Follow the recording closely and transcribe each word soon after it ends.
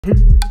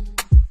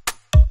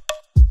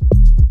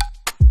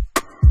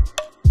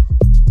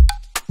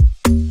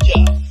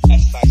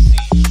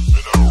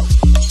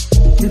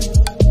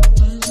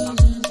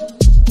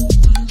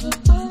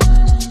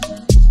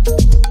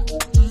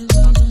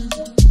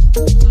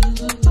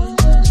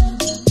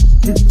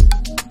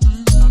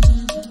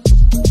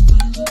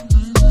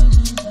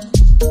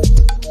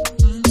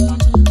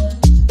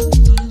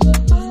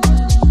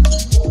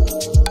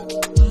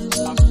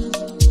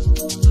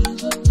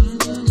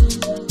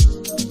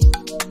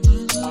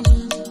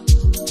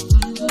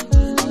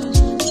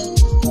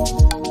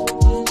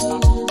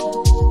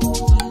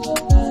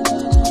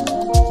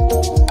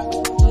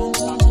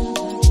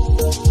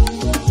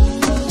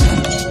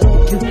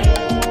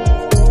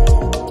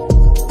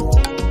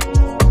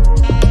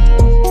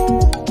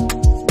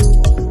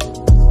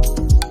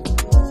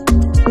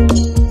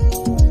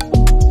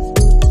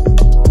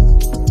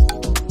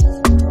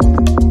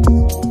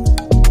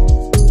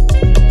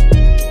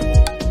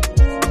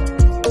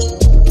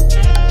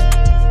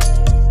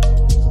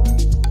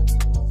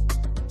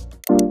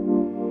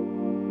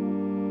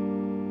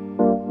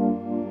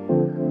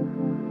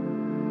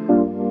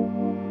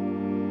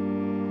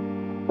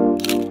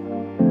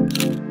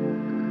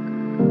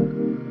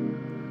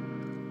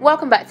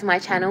Welcome back to my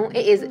channel.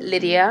 It is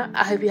Lydia.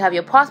 I hope you have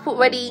your passport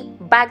ready,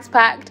 bags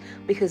packed,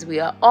 because we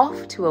are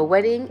off to a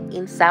wedding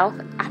in South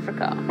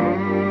Africa.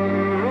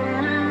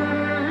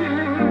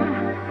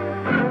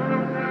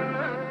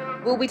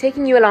 We'll be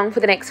taking you along for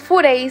the next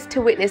 4 days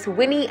to witness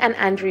Winnie and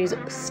Andrew's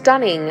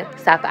stunning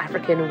South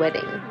African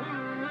wedding.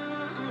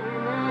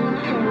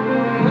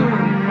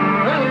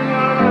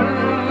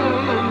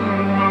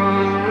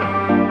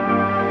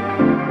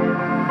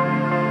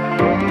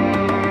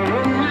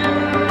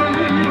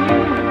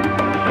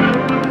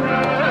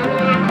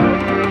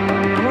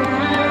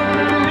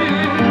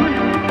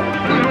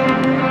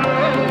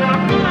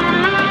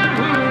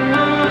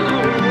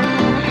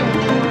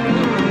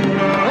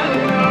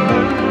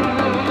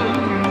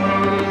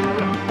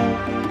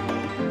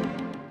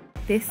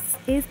 This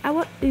is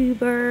our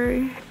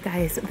Uber.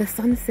 Guys, the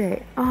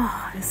sunset,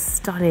 oh, it's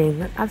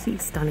stunning,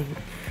 absolutely stunning.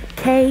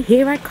 Kay,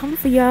 here I come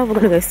for y'all. We're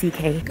gonna go see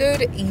Kay.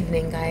 Good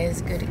evening,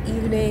 guys, good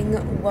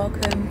evening.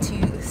 Welcome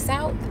to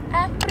South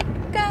Africa.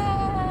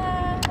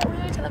 We're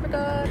going to South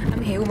Africa.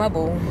 I'm here with my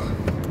boo.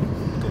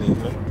 Good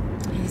evening.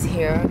 He's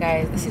here,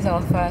 guys. This is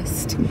our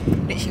first,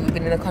 literally we've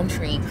been in the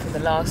country for the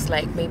last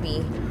like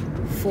maybe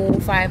 4 or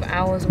 5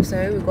 hours or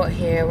so. We got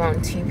here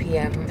around 2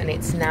 p.m. and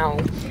it's now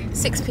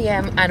 6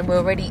 p.m. and we're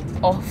already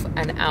off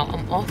and out.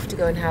 I'm off to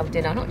go and have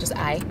dinner. Not just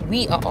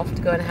we are off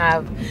to go and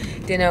have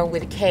dinner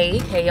with Kay.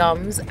 Hey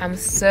yums. I'm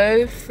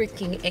so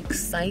freaking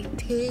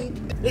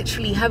excited.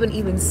 Literally haven't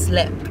even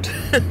slept.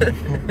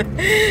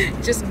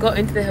 Just got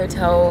into the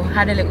hotel,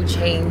 had a little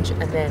change,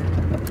 and then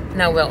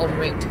now we're en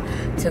route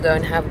to go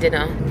and have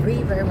dinner.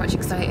 Really very much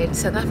excited.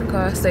 South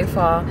Africa so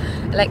far,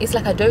 like, it's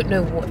like I don't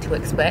know what to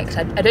expect.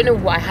 I don't know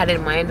what I had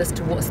in mind as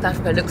to what South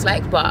Africa looks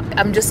like, but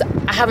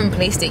I haven't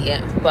placed it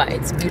yet, but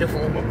it's beautiful.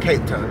 Well,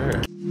 Cape Town,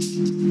 yeah.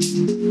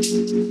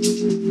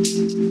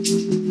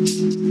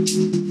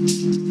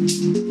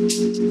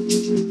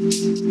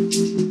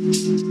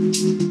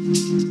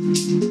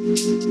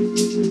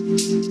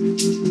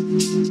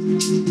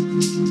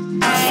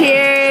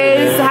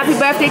 Cheers! Happy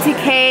birthday to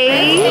Kay.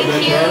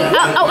 Thank you.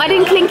 Oh, I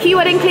didn't clink you.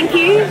 I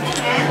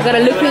gotta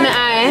look you in the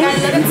eye.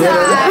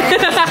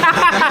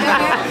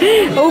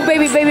 Oh,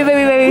 baby.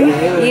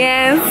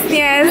 Yes.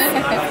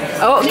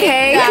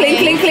 Okay.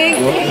 Clink.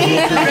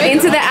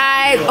 Into the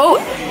eye. Oh.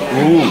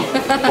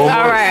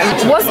 All right.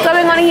 What's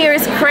going on here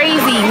is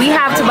crazy. We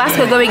have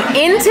Tabasco going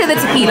into the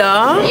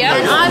tequila.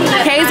 Yep.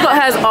 Kay's got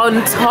hers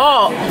on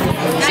top.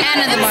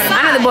 And at the bottom.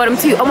 And at the bottom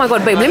too. Oh my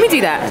god, babe, let me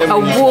do that. A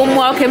warm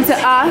welcome to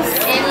us.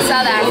 In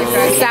South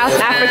Africa. South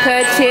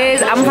Africa.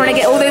 Cheers. I'm trying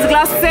to get all those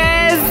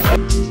glasses.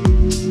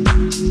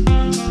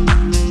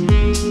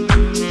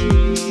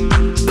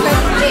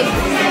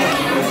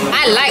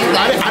 I like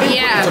that. I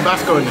didn't put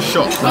Tabasco in the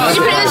shot. Did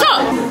you put it in the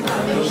shot?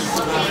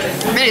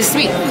 That is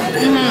sweet.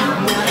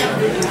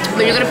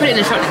 But you're gonna put it in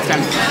the shot next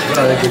time.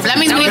 That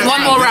means we need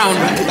one more round.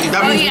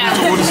 That means we need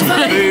to order some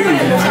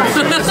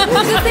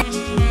food.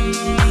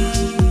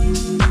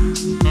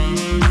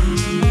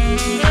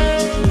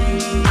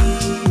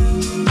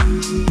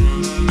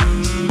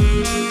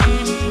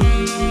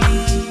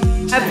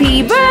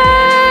 Happy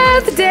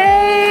birthday,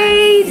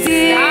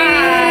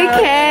 dear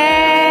Kay.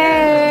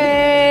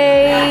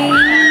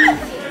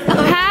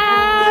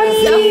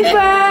 Happy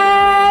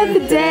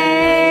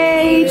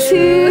birthday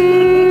to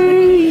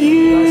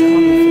you.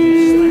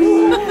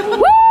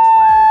 Woo!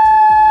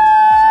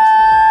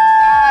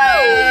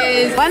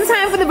 Guys. 1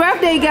 time for the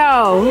birthday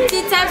girl.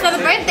 2 times for the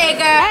birthday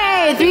girl.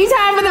 Hey, 3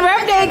 times for the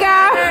birthday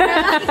girl.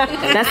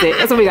 That's it.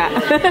 That's what we got.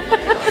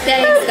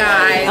 Thanks,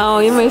 guys. Oh,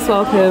 you're most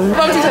welcome.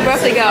 Welcome to the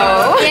birthday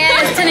girl.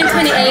 Yes, turning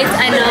 28.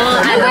 I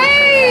know. Hey!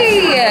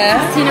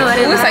 Do you know what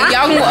it is? It's a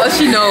young What else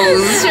she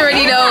knows? She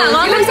already knows.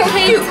 Welcome to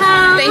Cape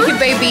Town. Thank you,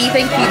 baby.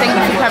 Thank you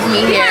for having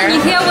me here.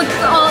 You're here with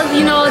all,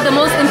 you know, the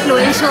most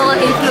influential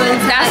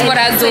influencers. That's what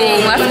I do.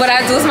 That's what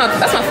I do.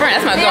 That's my friend.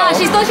 That's my girl. Yeah,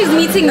 she thought she's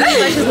meeting me,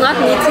 but she's not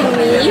meeting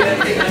me.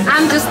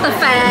 I'm just a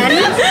fan.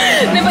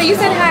 No, but you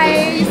said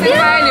hi. You said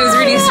hi, and it was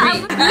really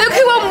sweet. Look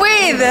who I'm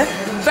with.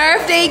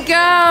 Birthday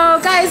girl.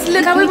 Guys,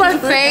 look, I'm with my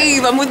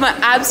fave. I'm with my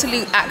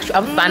absolute actual.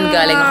 I'm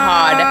fangirling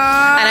hard.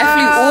 And I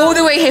flew all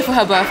the way here for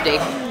her birthday.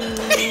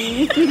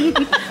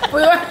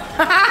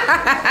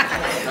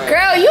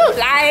 Girl, you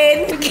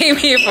lying. We came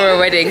here for a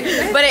wedding.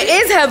 But it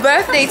is her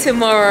birthday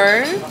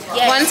tomorrow.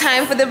 Yes. 1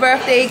 time for the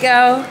birthday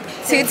girl.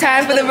 2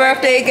 times for the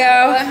birthday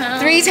girl.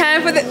 3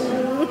 times for the...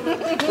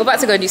 We're about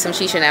to go do some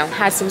shisha now.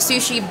 Had some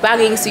sushi,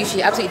 bagging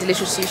sushi, absolutely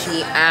delicious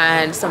sushi,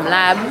 and some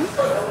lamb.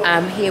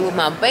 I'm here with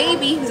my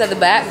baby who's at the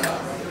back.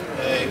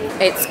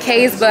 It's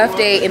Kay's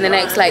birthday in the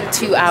next like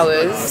 2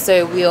 hours,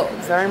 so we are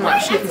very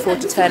much looking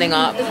forward to turning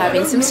up,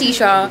 having some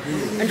shisha,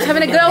 and just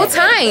having a good old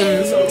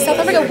time. South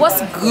Africa,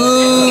 what's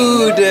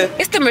good?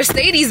 It's the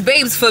Mercedes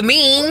babes for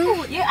me.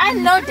 Yeah, I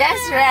know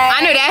that's right.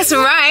 I know that's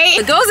right.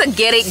 The girls that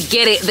get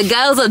it. The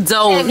girls that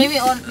don't. Yeah, maybe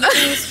on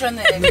from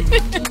there.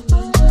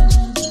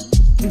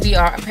 We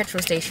are at a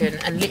petrol station,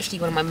 and literally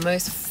one of my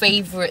most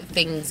favorite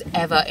things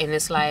ever in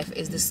this life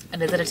is this.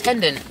 And there's an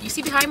attendant. You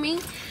see behind me?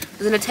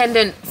 There's an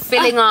attendant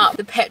filling up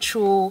the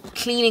petrol,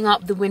 cleaning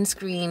up the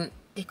windscreen.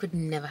 It could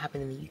never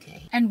happen in the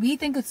UK. And we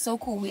think it's so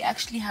cool. We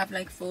actually have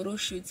like photo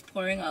shoots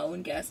pouring our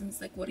own gas, and it's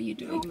like, what are you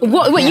doing?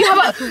 What? Wait, you have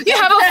a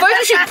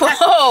photo shoot?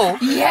 Oh,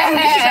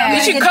 yeah.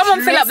 you should come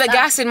and fill up the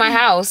gas in my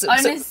house.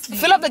 Honestly, so,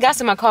 fill up the gas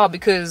in my car,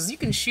 because you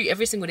can shoot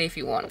every single day if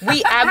you want.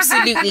 We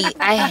absolutely,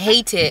 I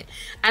hate it,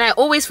 and I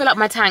always fill up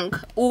my tank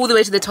all the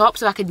way to the top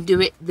so I can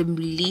do it the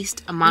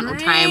least amount of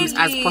times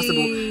as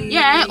possible.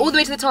 Yeah, all the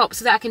way to the top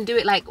so that I can do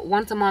it like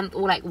once a month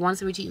or like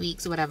once every 2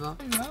 weeks or whatever.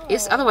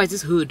 It's otherwise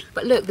it's hood.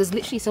 But look, there's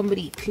literally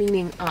somebody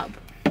cleaning up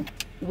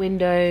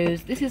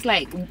windows. This is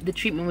like the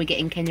treatment we get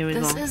in Kenya as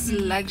well. This is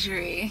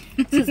luxury.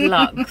 This is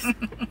luxe.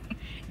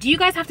 Do you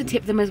guys have to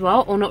tip them as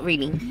well, or not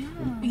really?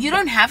 You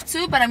don't have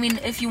to, but I mean,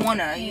 if you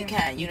wanna, you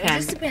can. You know, can. it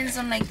just depends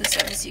on like the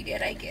service you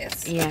get, I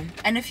guess. Yeah.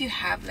 And if you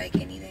have like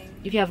anything.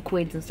 If you have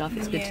coins and stuff,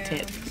 it's good to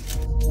tip.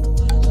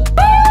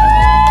 Go!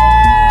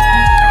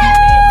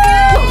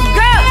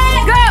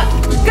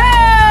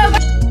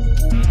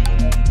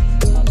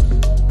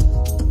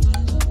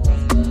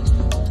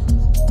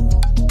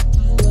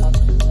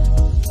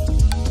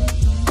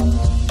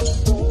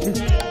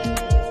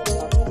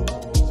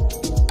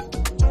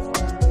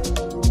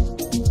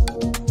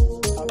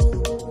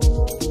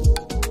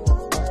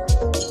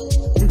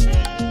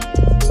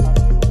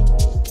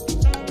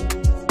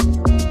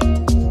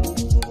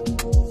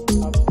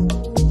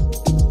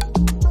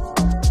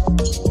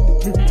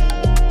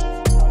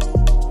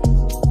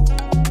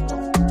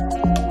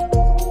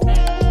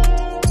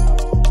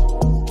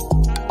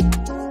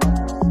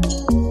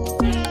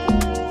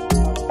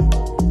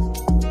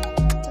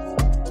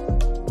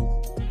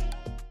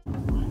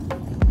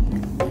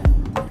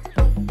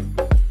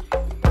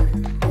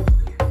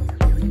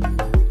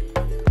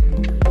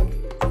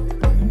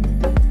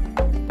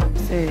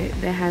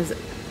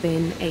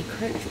 Been a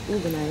coach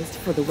organized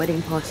for the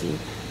wedding party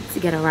to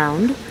get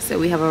around. So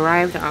we have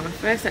arrived at our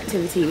first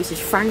activity, which is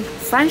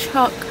French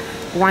Hock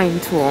wine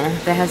tour.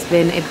 There has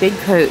been a big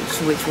coach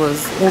which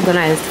was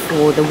organized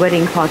for the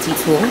wedding party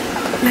tour.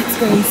 Let's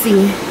go and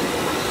see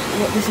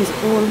what this is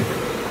all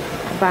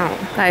about.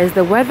 Guys,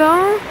 the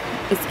weather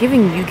is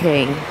giving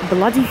UK.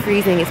 Bloody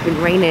freezing, it's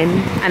been raining,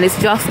 and it's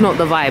just not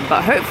the vibe,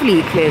 but hopefully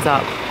it clears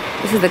up.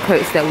 This is the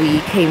coach that we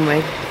came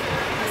with.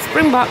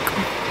 Springbok.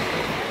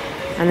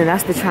 And then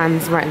that's the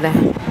trams right there.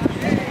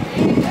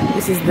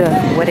 This is the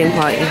wedding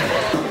party.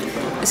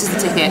 This is the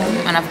ticket,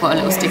 and I've got a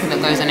little sticker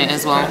that goes on it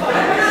as well.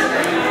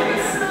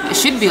 It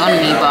should be on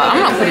me, but I'm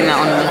not putting that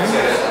on me.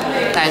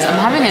 Guys, I'm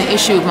having an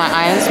issue with my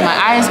eyes. My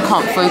eyes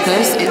can't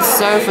focus. It's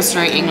so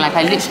frustrating. Like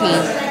I don't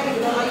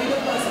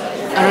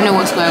know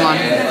what's going on.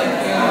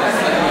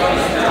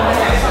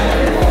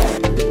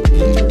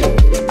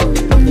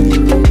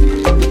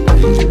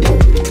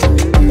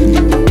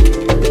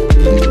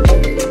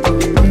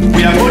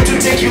 We are going to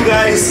take you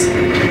guys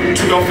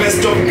to your first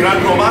stop,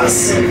 Grand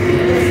Romance.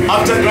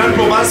 After Grand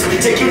Romance, we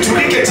take you to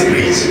Rickety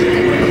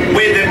Bridge,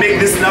 where they make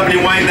this lovely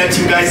wine that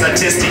you guys are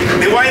tasting.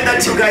 The wine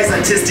that you guys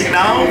are tasting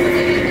now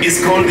is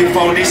called the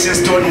Foundation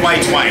Stone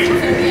White Wine.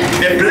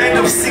 A blend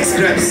of 6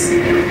 grapes.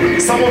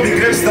 Some of the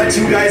grapes that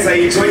you guys are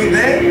enjoying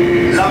there,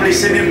 lovely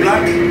Chenin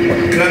Blanc,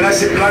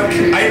 Grenache Blanc.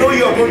 I know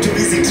you are going to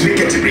visit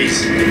Rickety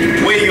Bridge,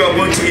 where you are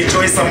going to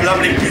enjoy some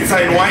lovely pizza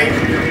and wine.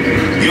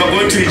 You are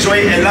going to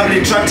enjoy a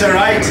lovely tractor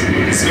ride.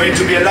 It's going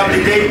to be a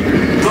lovely day.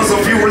 Those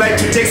of you who like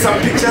to take some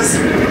pictures,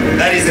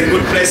 that is a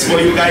good place for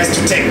you guys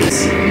to take.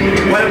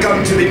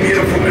 Welcome to the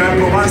beautiful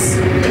Grand Romance.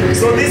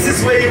 So this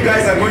is where you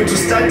guys are going to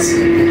start.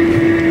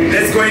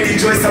 Let's go and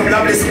enjoy some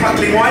lovely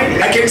sparkling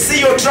wine. I can see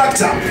your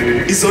tractor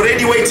is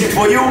already waiting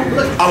for you.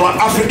 Our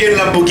African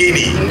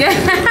Lamborghini.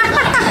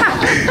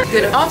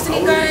 Good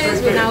afternoon,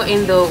 guys. We're now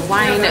in the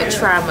wine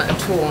tram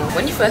tour.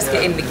 When you first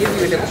get in, they give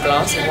you a little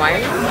glass of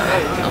wine.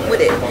 I'm with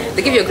it.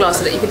 They give you a glass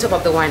so that you can top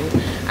up the wine.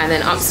 And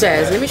then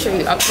upstairs, let me show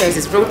you. Upstairs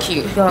is real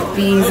cute. Got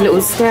these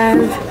little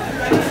stairs,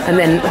 and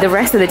then the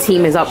rest of the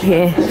team is up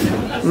here.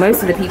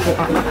 Most of the people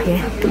are up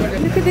here.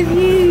 Look at the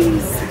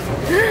views.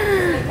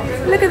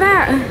 Look at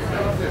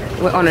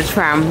that. We're on a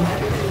tram.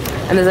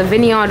 And there's a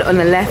vineyard on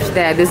the left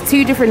there. There's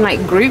two different like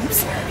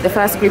groups. The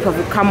first group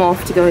have come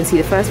off to go and see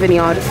the first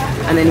vineyard,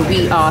 and then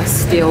we are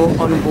still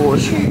on board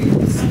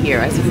here,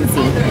 as you can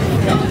see.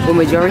 The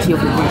majority of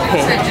the group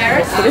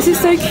here. But this is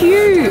so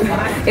cute.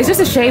 It's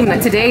just a shame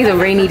that today is a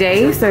rainy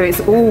day, so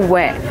it's all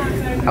wet.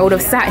 I would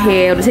have sat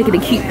here, I would have taken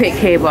a cute pic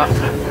here, but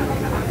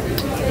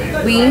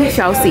we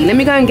shall see. Let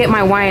me go and get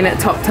my wine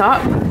topped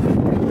up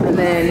and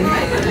then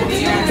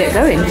get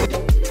going.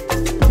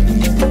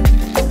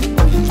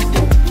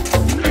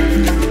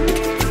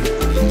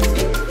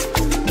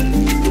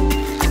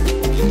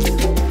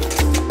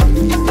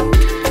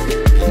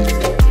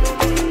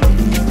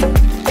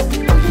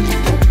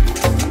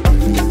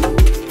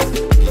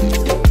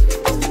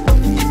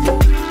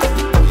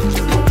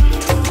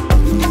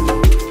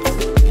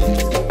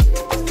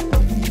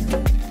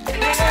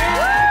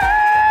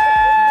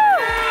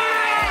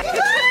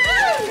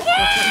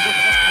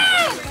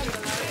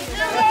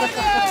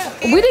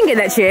 We didn't get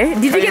that chair.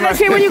 Did you get that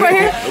chair when you got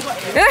here?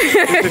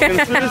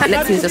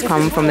 Lexi's just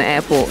come from the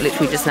airport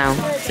literally just now.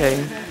 So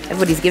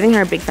everybody's giving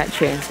her a big fat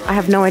chair. I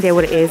have no idea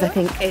what it is. I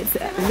think it's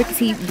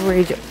Rickety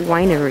Bridge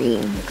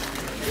Winery.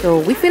 So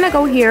we finna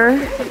go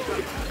here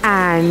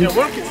and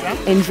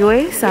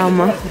enjoy some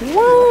wine.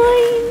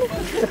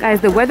 So guys,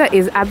 the weather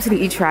is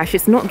absolutely trash.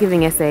 It's not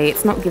giving SA.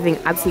 It's not giving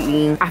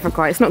absolutely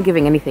Africa. It's not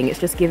giving anything. It's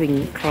just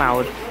giving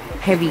cloud.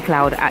 Heavy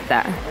cloud at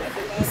that.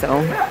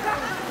 So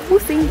we'll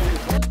see.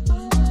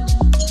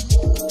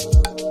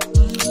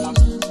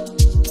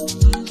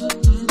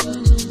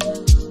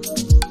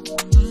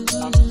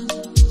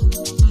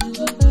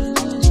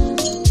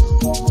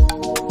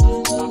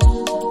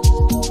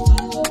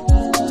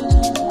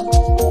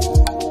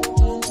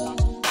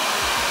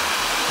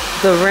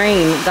 The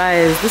rain,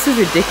 guys, this is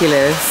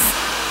ridiculous.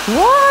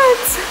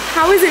 What?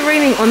 How is it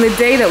raining on the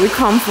day that we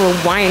come for a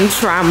wine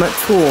tram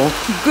tour?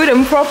 Good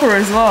and proper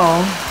as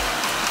well.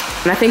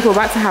 And I think we're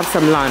about to have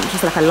some lunch.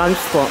 It's like a lunch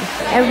spot.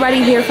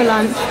 Everybody here for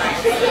lunch.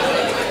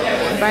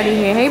 Everybody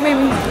here. Hey,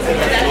 baby.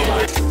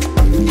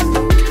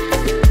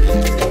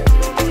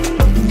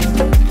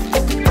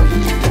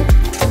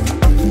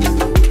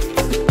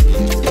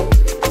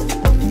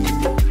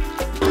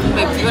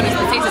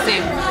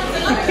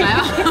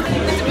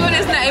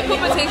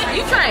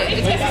 You try it,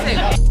 it tastes the same.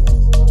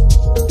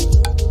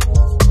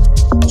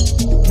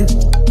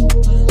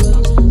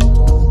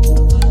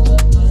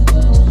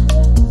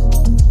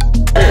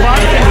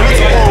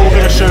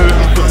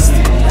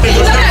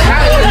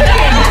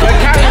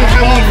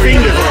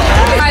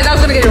 Guys, I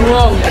was gonna get it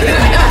wrong.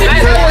 I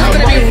was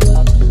gonna be.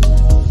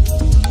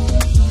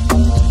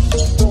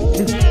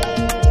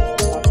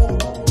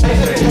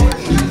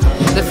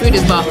 The food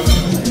is buff.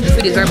 The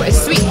food is very buff.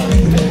 It's sweet.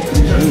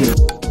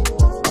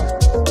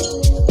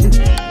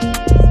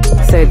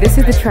 So this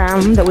is the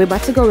tram that we're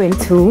about to go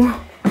into.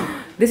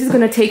 This is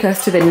gonna take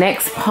us to the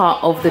next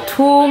part of the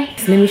tour.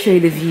 So let me show you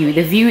the view.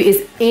 The view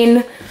is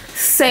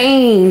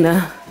insane.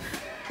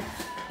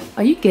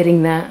 Are you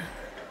getting that?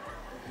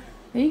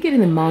 Are you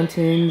getting the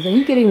mountains? Are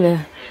you getting the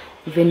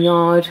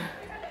vineyard?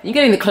 Are you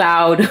getting the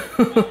cloud?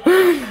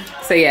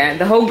 So yeah,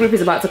 the whole group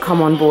is about to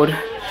come on board.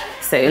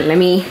 So let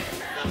me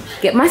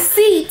get my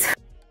seat.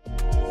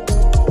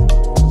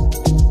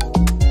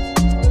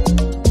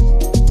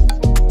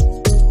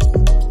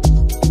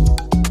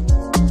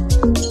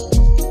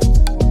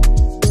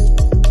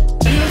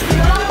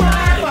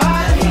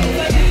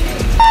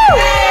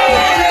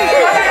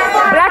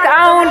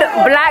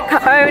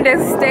 Black-owned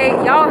estate.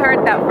 Y'all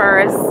heard that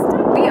first.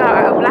 We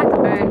are a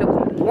black-owned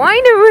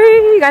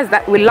winery. You guys,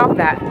 we love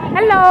that.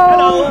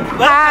 Hello.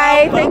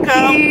 Hi. Thank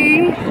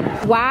you.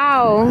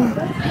 Wow.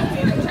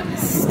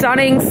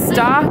 Stunning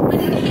stuff.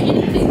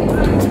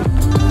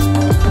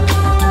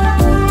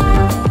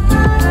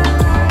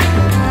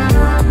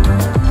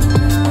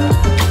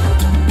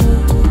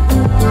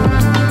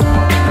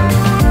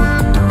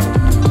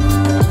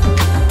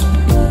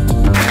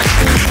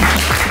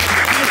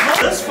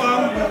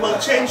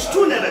 Change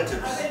two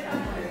narratives.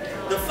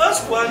 The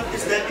first one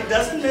is that it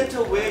doesn't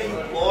matter where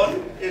you're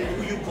born and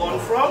who you're born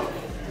from,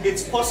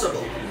 it's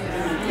possible.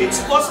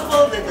 It's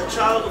possible that the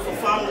child of a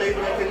farm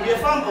laborer can be a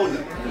farm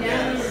owner.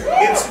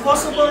 It's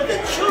possible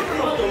that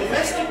children of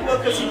domestic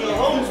workers in your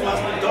homes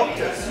must be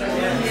doctors.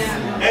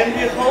 And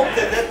we hope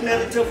that that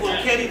narrative will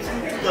carry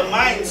through to the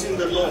mines in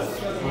the north,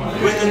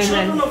 where the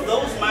children of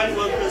those mine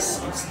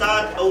workers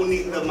start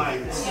owning the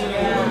mines.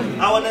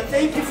 I want to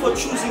thank you for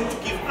choosing to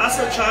give us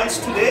a chance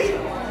today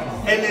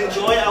and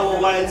enjoy our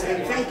wines,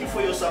 and thank you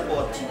for your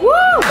support. Woo!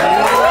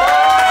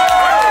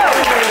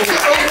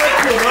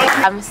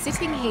 I'm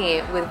sitting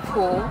here with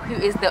Paul, who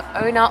is the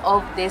owner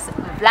of this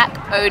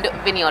black-owned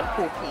vineyard.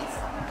 Paul, please.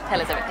 Tell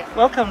us everything.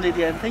 Welcome,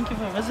 Lydia, and thank you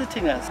for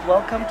visiting us.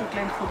 Welcome to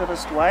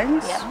Cableway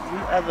Wines. Yeah. We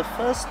are the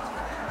first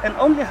and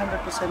only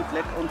 100%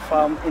 black-owned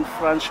farm in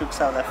Franschhoek,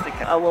 South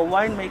Africa. Our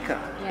winemaker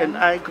and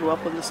I grew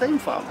up on the same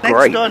farm.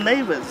 Next door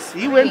neighbors.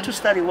 He went to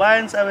study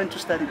wines, I went to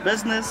study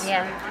business.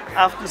 Yeah.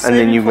 After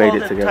saving for all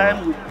that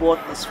time, we bought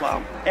this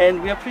farm.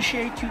 And we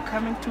appreciate you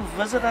coming to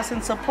visit us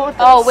and support us.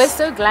 Oh, we're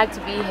so glad to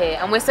be here,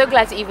 and we're so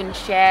glad to even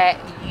share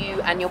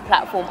you and your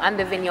platform and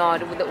the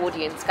vineyard with the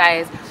audience,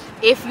 guys.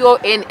 If you're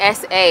in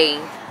SA,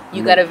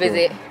 you gotta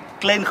visit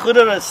Klein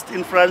Goederust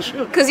in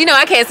Franschhoek. because you know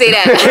I can't say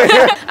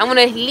that. I'm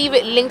gonna leave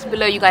it linked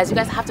below, you guys. You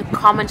guys have to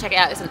come and check it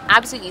out. It's an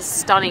absolutely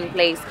stunning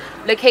place.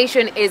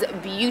 Location is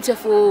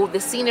beautiful.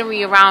 The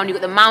scenery around, you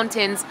got the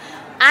mountains,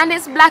 and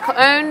it's black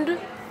owned. Yeah.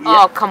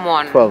 Oh, come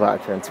on. 12 out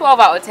of 10. 12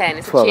 out of 10.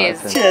 It's a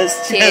cheers.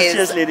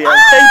 Cheers, Lydia.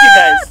 Thank you,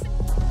 guys.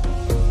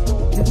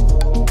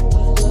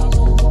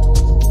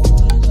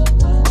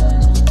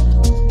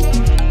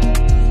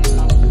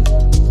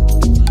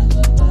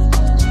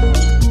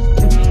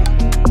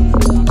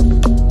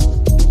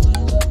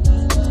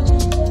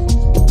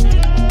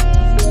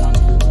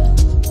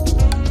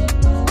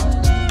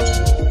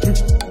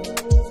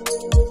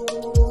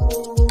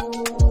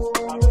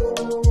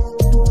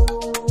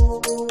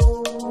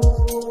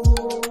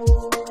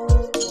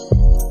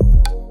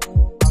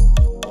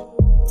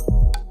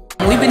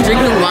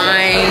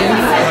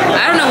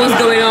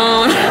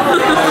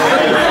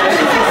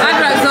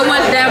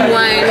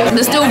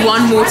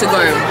 To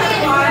go.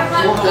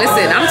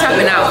 Listen, I'm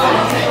tapping out.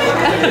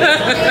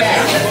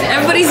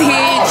 Everybody's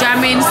here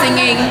jamming,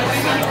 singing,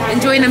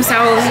 enjoying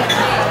themselves.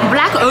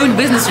 Black owned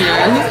business, you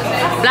know.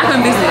 Black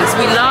owned business.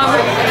 We love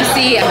to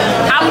see it.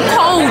 I'm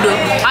cold.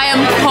 I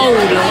am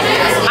cold.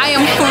 I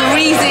am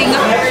freezing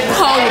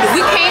cold.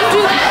 We came to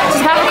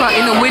South Africa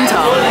in the winter.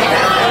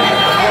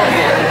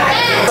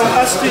 From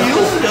us to you,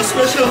 your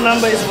special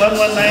number is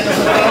 119.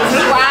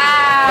 Wow.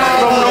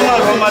 From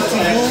Roma to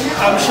you,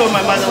 I'm sure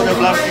my mother would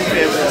have loved you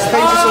forever.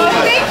 Thank you so much.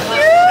 Thank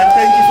you. And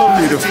thank you for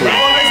visiting. You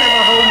always have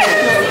a home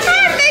here.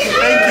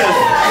 Thank you.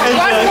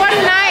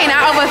 119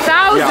 out of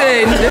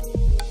 1,000.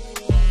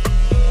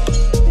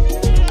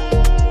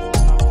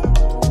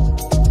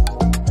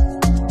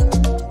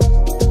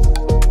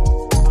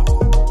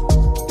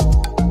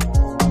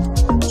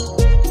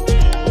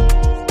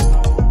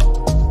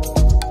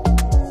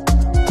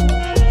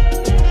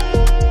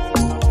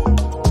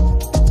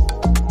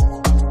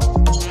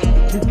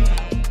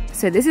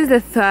 So this is the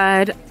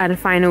third and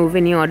final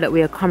vineyard that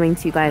we are coming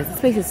to, guys. This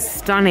place is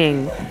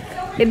stunning.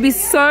 It'd be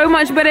so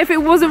much better if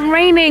it wasn't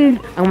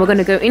raining. And we're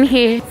gonna go in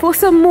here for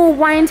some more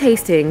wine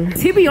tasting.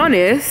 To be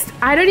honest,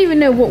 I don't even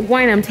know what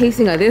wine I'm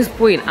tasting at this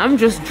point. I'm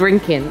just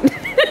drinking.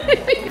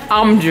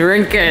 I'm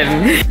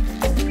drinking.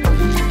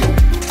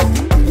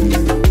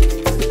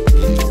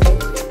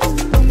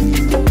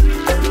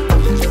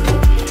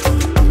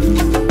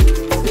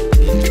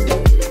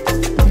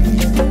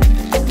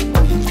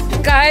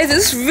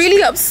 It's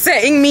really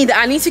upsetting me that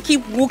I need to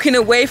keep walking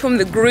away from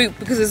the group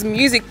because there's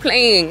music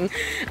playing,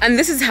 and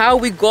this is how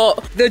we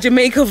got the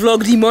Jamaica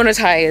vlog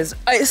demonetized.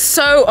 It's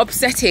so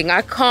upsetting.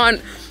 I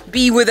can't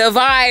be with a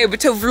vibe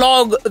to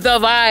vlog the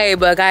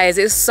vibe, guys.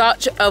 It's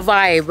such a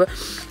vibe.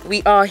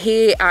 We are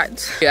here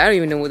at, I don't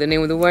even know what the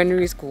name of the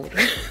winery is called.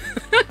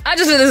 I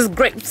just know there's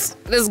grapes.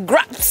 There's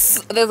grapes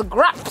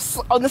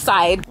on the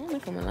side. I don't know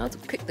if I'm allowed to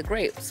pick the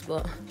grapes,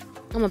 but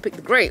I'm gonna pick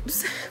the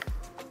grapes.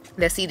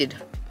 They're seeded.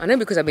 I know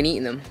because I've been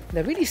eating them.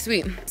 They're really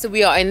sweet. So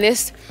we are in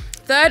this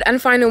third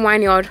and final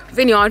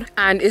vineyard,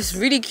 and it's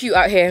really cute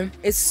out here.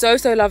 It's so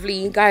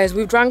lovely. Guys,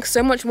 we've drank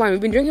so much wine.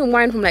 We've been drinking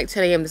wine from like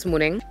 10 AM this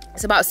morning.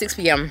 It's about 6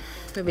 PM.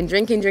 We've been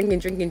drinking.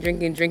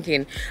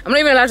 I'm not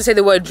even allowed to say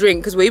the word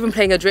drink because we're even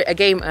playing a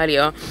game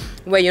earlier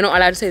where you're not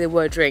allowed to say the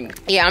word drink.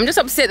 Yeah, I'm just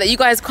upset that you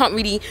guys can't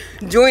really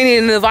join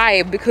in the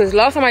vibe because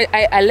last time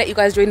I let you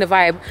guys join the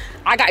vibe,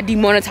 I got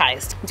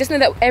demonetized. Just know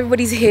that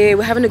everybody's here.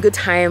 We're having a good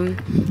time,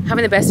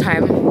 having the best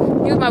time.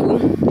 Here's my boo.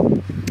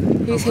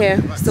 He's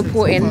here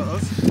supporting.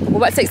 We're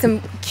about to take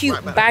some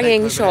cute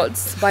banging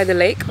shots by the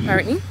lake,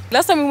 apparently.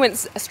 Last time we went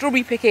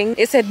strawberry picking,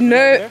 it said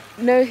yeah,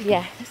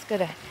 let's go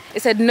there.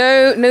 It said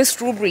no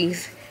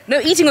strawberries. No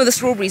eating of the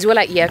strawberries. We're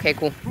like, yeah, okay,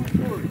 cool.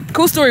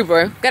 Cool story,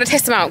 bro. Gotta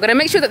test them out. Gotta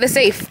make sure that they're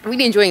safe. I'm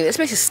really enjoying it. This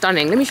place is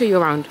stunning. Let me show you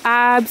around.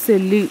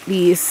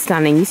 Absolutely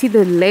stunning. You see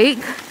the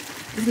lake?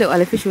 This little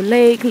artificial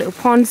lake, little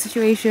pond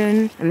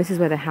situation. And this is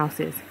where the house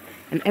is.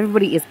 And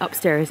everybody is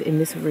upstairs in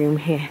this room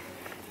here,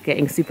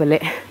 getting super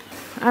lit.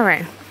 All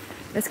right,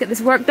 let's get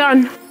this work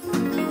done.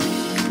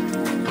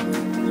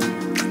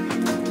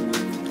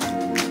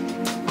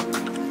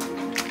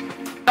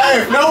 Hey,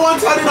 if no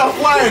one's had enough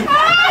wine,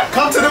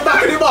 come to the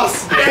back of the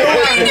bus.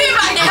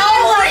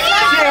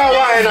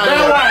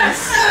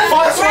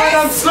 Fast wine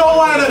and slow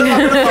wine at the back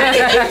of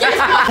the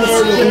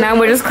bus. Now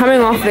we're just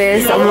coming off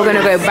this and we're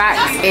gonna go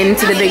back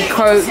into the big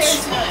coach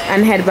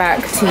and head back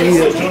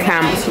to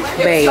Camp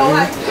Bay.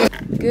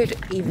 Good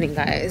evening,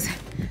 guys.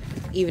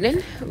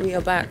 Evening. We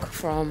are back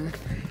from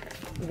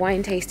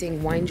wine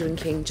tasting, wine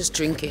drinking, just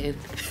drinking.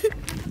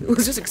 It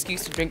was just an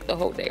excuse to drink the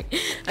whole day.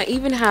 I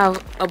even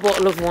have a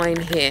bottle of wine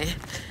here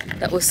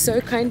that was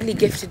so kindly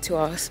gifted to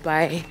us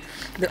by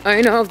the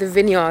owner of the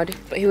vineyard.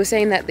 But he was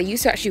saying that they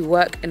used to actually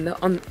work in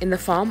a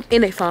farm.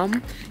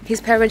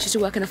 His parents used to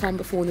work in a farm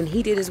before, and then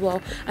he did as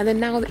well. And then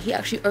now that he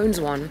actually owns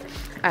one,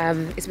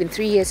 it's been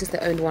 3 years since they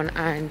owned one,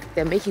 and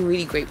they're making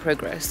really great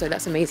progress. So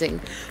that's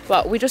amazing.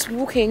 But we're just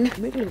walking in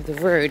the middle of the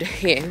road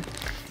here,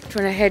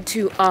 trying to head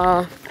to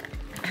our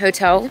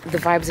hotel. The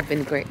vibes have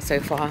been great so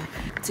far.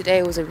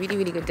 Today was a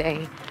really good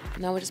day.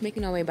 Now we're just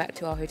making our way back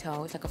to our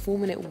hotel. It's like a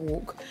 4-minute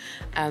walk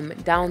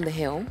down the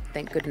hill,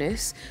 thank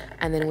goodness.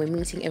 And then we're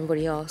meeting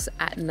everybody else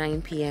at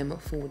 9 p.m.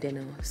 for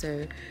dinner.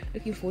 So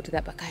looking forward to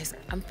that. But guys,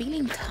 I'm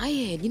feeling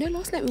tired. You know,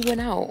 last night we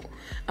went out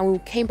and we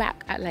came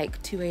back at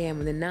like 2 a.m.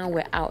 and then now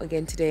we're out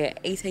again today at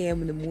 8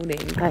 a.m. in the morning.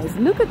 Guys,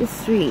 look at the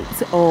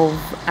streets of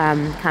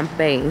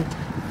Cableway.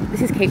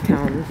 This is Cape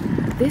Town.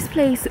 This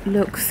place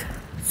looks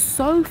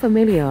so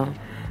familiar.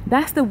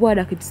 That's the word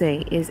I could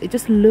say, is it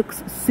just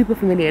looks super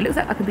familiar. It looks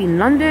like I could be in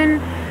London,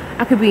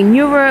 I could be in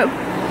Europe.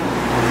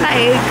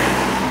 Like,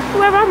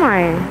 where am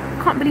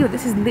I? Can't believe it.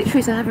 This is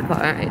literally South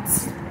Africa.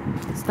 It's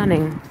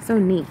stunning. So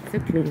neat, so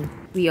clean.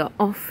 We are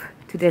off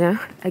to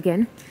dinner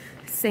again.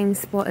 Same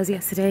spot as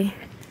yesterday.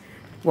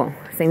 Well,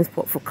 same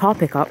spot for car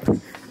pickup,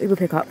 Uber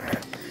pickup.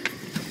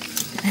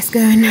 Let's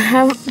go and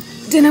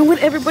have dinner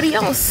with everybody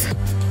else.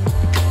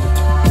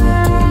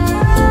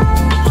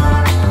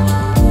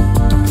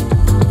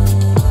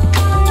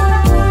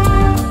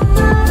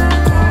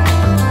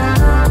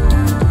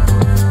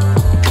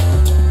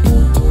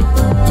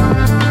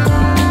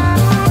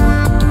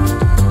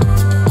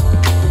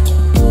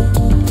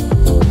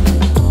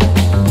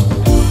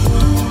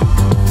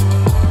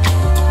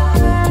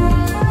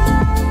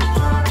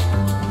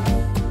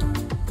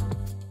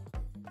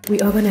 We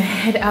are gonna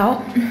head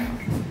out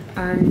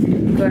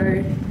and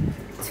go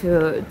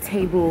to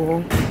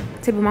Table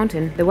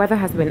Mountain. The weather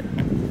has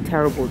been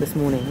terrible this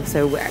morning,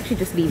 so we're actually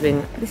just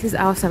leaving. This is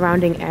our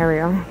surrounding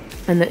area,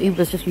 and the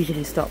Ubers just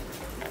usually stop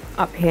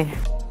up here.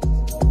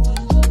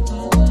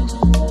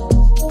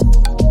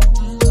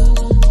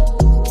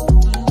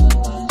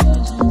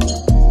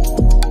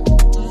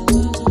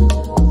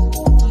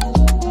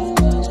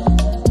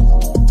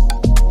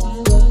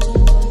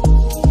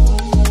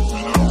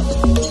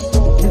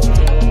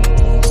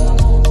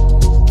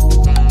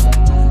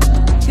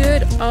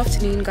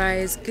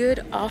 Guys, good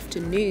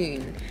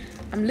afternoon.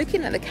 I'm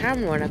looking at the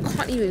camera and I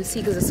can't even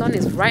see because the sun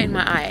is right in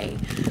my eye,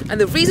 and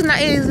the reason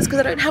that is because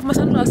I don't have my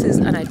sunglasses,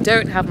 and I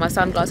don't have my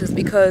sunglasses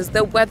because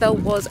the weather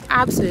was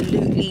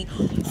absolutely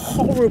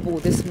horrible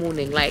this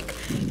morning. Like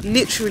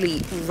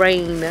literally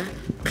rain,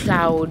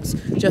 clouds,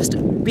 just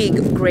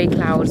big grey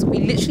clouds. We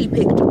literally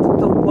picked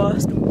the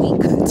worst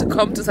week to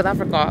come to South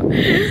Africa.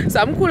 So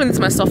I'm calling this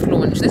my soft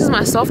launch. This is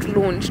my soft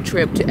launch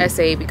trip to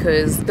SA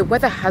because the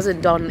weather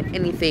hasn't done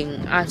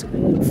anything at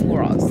all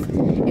for us.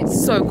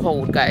 It's so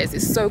cold, guys.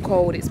 It's so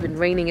cold. It's been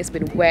raining, it's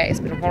been wet, it's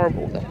been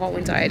horrible the whole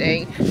entire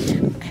day.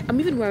 I'm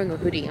even wearing a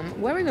hoodie.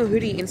 I'm wearing a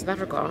hoodie in South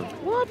Africa.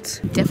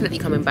 What? Definitely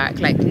coming back.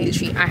 Like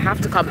literally I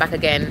have to come back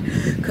again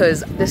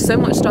because there's so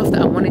much stuff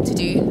that I wanted to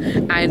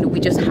do and we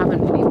just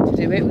haven't been able to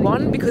do it.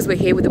 One, because we're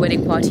here with the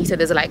wedding party, so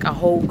there's like a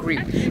whole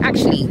group.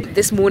 Actually,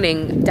 this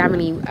morning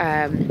Damini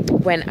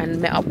went and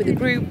met up with the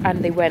group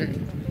and they went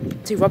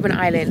to Robben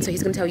Island, so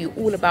he's going to tell you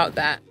all about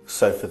that.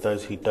 So for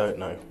those who don't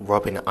know,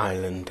 Robben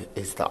Island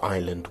is the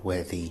island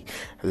where the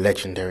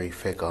legendary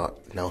figure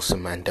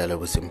Nelson Mandela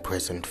was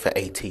imprisoned for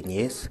 18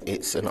 years.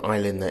 It's an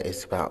island that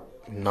is about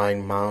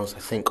 9 miles, I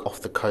think,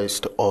 off the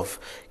coast of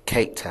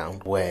Cape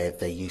Town, where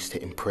they used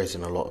to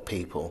imprison a lot of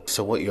people.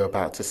 So what you're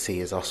about to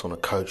see is us on a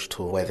coach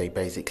tour where they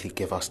basically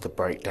give us the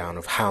breakdown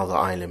of how the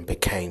island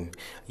became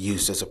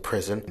used as a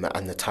prison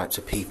and the types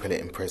of people it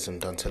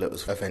imprisoned until it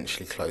was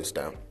eventually closed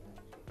down.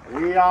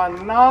 We are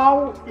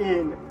now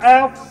in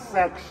F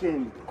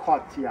section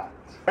courtyard,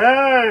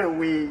 where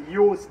we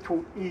used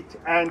to eat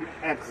and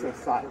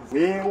exercise.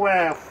 We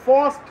were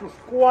forced to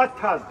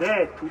squatter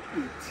there to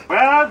eat,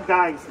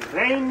 whether it's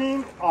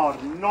raining or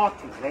not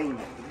raining.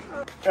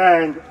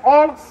 And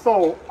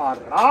also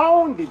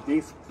around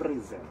this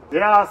prison,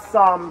 there are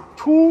some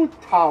 2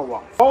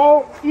 towers.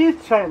 For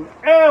each and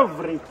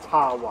every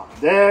tower,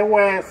 there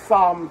were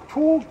some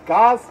 2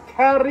 guards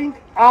carrying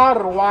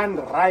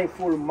R1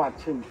 rifle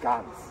machine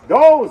guns.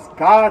 Those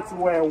guards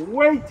were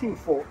waiting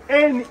for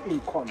any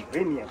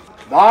inconvenience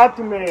that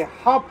may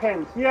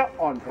happen here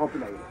on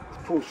Robben Island,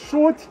 to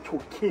shoot, to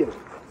kill.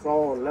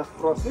 So let's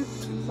proceed.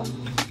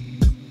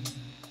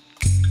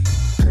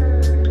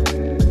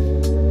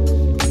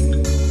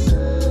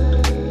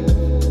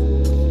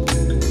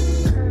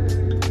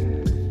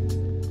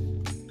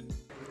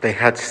 They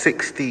had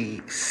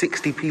 60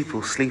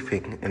 people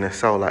sleeping in a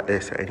cell like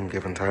this at any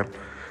given time,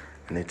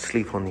 and they'd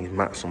sleep on these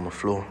mats on the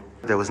floor.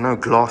 There was no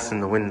glass in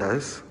the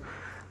windows,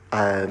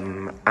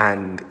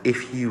 and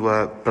if you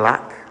were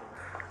black,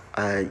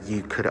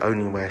 you could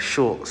only wear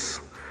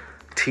shorts,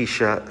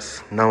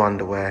 t-shirts, no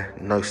underwear,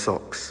 no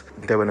socks.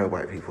 There were no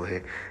white people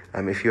here.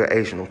 If you were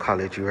Asian or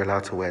coloured, you were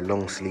allowed to wear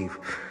long sleeve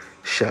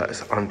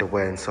shirts,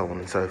 underwear, and so on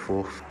and so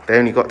forth. They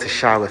only got to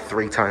shower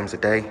 3 times a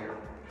day.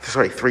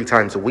 Sorry, 3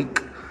 times a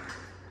week.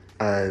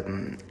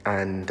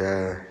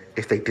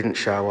 If they didn't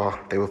shower,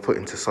 they were put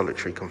into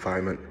solitary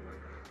confinement.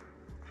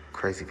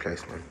 Crazy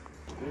place, man.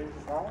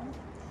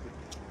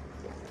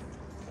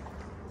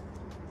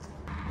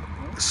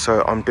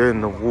 So I'm doing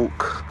the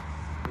walk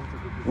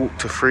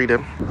to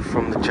freedom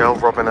from the jail,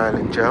 Robben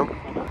Island jail,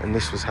 and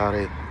this was how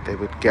they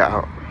would get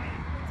out.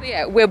 So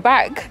yeah, we're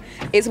back.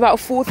 It's about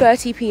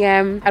 4:30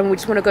 p.m. and we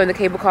just want to go in the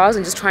cable cars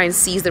and just try and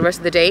seize the rest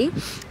of the day.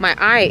 My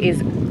eye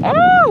is,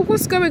 oh,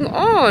 what's going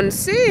on,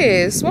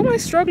 sis? Why am I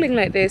struggling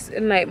like this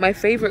in like my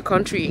favorite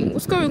country?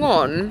 What's going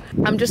on?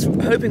 I'm just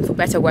hoping for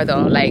better weather,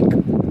 like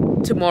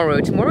tomorrow.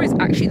 Tomorrow is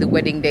actually the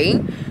wedding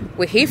day.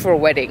 We're here for a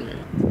wedding.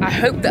 I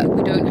hope that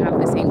we don't have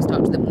the same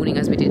start to the morning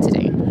as we did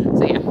today.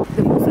 So yeah.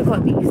 They've also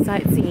got these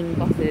sightseeing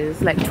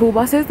buses, like tour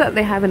buses that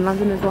they have in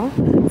London as well.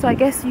 So I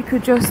guess you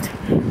could just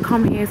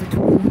come here as a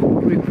tour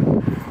group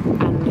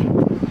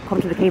and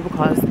come to the cable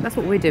cars. That's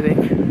what we're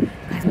doing.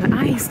 Guys,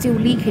 my eye is still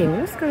leaking.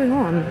 What's going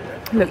on?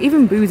 Look,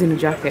 even booze in the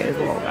jacket as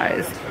well,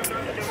 guys.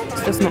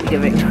 It's just not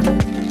giving.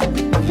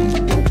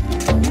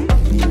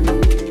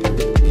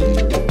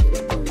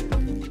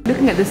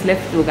 Looking at this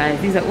left door, guys,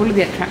 these are all of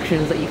the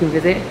attractions that you can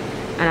visit,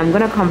 and I'm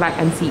gonna come back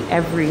and see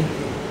every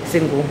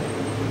single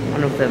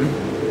one of them,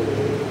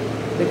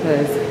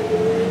 because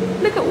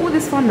look at all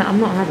this fun that I'm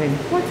not having.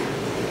 What?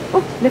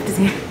 Oh, left is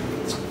here.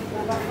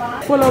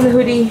 Full on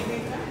hoodie,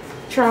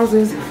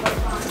 trousers.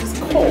 It's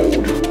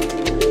cold.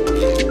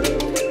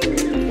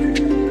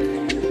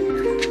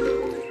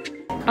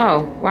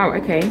 Oh wow,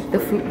 okay.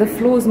 The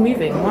floor's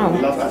moving. Wow.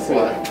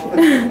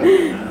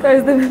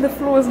 Guys, the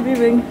floor's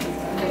moving.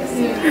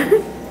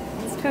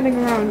 It's turning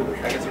around.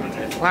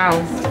 Wow.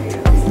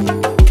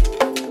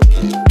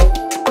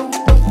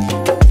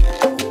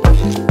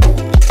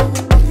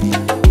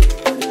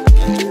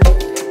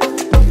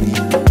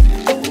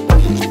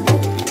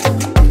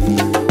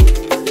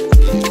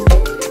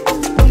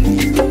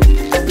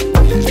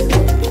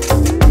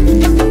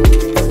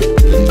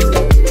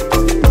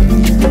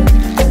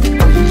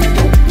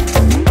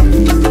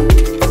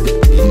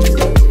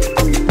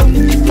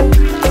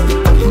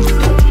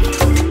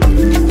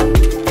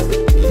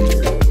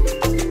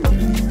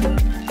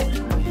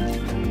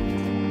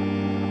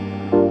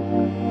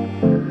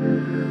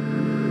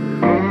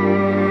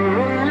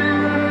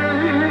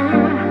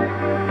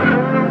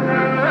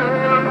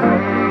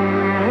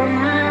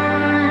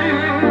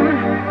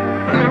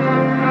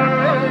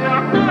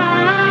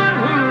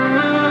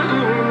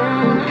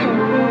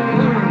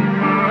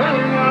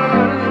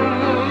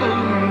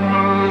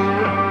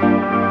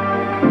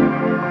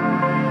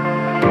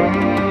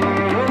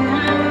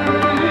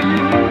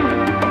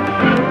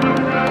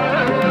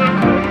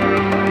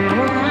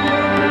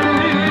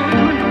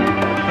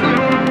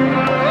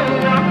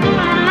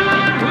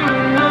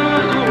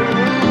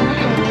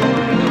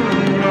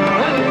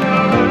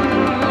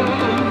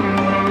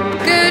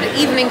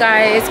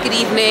 Guys, good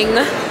evening.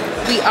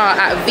 We are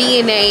at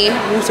V&A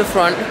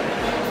Waterfront.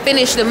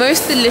 Finished the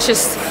most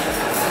delicious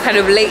kind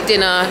of late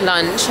dinner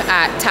lunch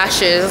at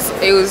Tasha's.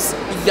 It was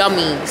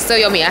yummy, so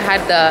yummy. I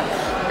had the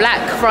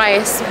black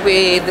rice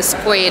with the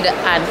squid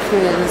and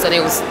prawns, and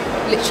it was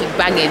literally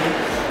banging.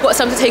 Got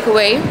some to take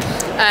away.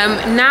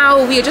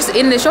 Now we are just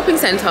in the shopping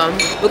centre.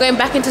 We're going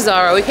back into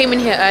Zara. We came in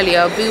here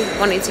earlier. Boo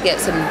wanted to get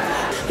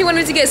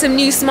some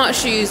new smart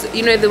shoes.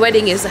 You know, the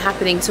wedding is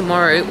happening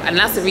tomorrow, and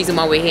that's the reason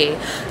why we're here.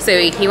 So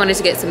he wanted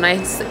to get some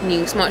nice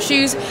new smart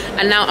shoes,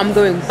 and now I'm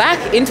going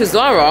back into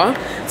Zara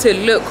to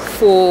look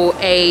for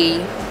a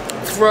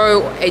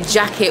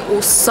jacket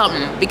or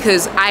something,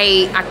 because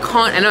I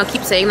can't, I know I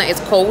keep saying that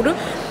it's cold,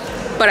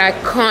 but I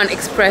can't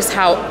express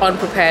how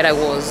unprepared I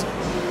was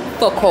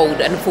for cold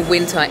and for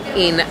winter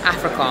in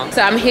Africa.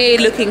 So I'm here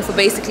looking for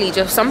basically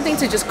just something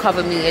to just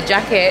cover me, a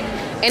jacket,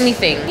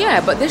 anything.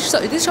 Yeah, but this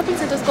shopping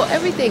center's got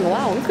everything.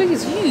 Wow, this thing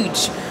is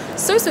huge.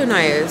 So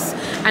nice.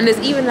 And there's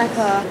even like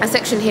a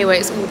section here where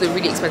it's all the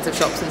really expensive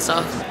shops and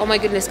stuff. Oh my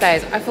goodness,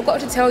 guys, I forgot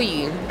to tell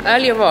you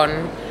earlier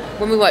on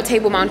when we were at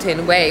Table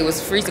Mountain, where it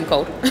was freezing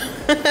cold.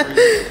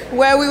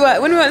 When we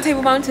were at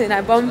Table Mountain,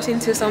 I bumped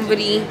into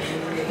somebody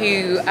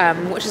who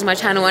watches my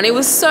channel, and it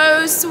was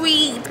so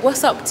sweet.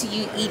 What's up to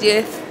you,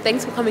 Edith?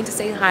 Thanks for coming to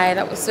say hi.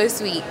 That was so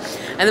sweet.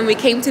 And then we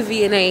came to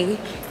V&A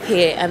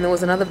here, and there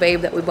was another babe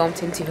that we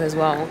bumped into as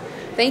well.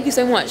 Thank you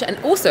so much. And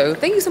also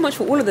thank you so much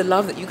for all of the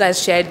love that you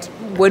guys shared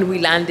when we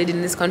landed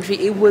in this country.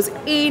 It was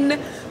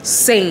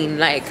insane.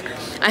 Like,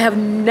 I have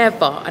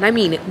never, and I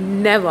mean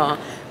never,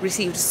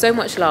 received so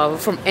much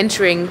love from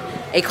entering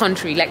a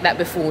country like that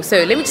before.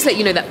 So let me just let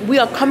you know that we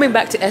are coming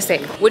back to SA.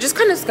 We're just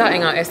kind of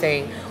scouting out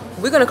SA.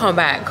 We're gonna come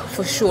back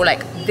for sure.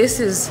 Like, this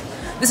is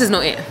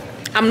not it.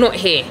 I'm not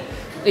here,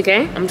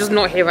 okay? I'm just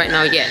not here right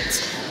now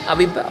yet. I'll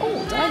be back.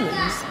 Oh,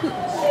 diamonds.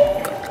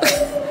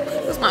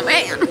 That's my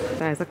man.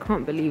 Guys, I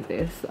can't believe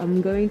this.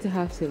 I'm going to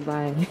have to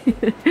buy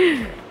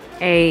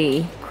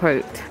a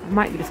coat. I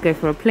might just go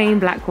for a plain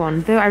black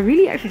one, though I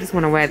really actually just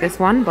want to wear this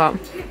one, but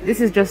this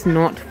is just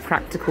not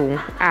practical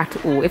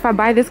at all. If I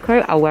buy this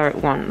coat, I'll wear it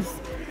once.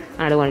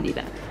 and I don't want to do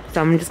that.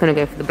 So I'm just gonna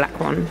go for the black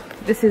one.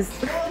 This is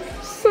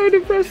so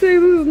depressing.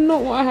 This is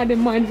not what I had in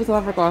mind for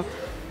South Africa,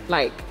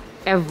 like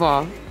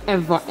ever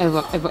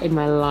in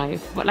my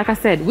life. But like I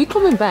said, we're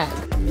coming back.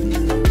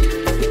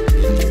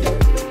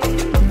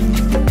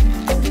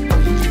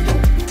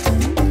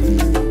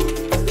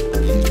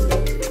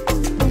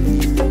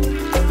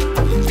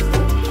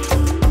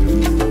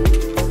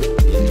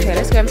 Okay,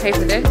 let's go and pay for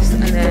this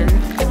and then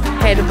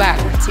head back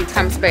to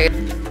Camp Spade.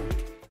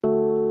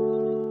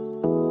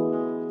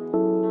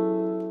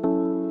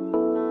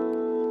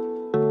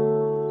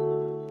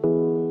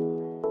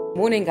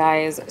 Morning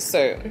guys,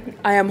 so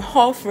I am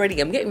half ready.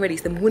 I'm getting ready.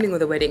 It's the morning of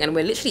the wedding and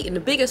we're literally in the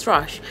biggest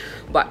rush,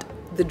 but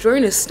the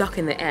drone is stuck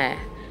in the air.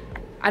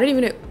 I don't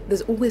even know,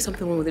 there's always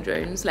something wrong with the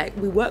drones. Like,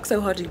 we work so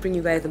hard to bring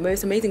you guys the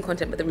most amazing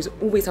content, but there is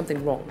always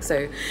something wrong.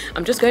 So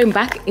I'm just going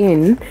back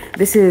in.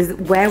 This is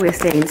where we're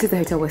staying. This is the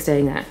hotel we're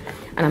staying at,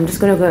 and I'm just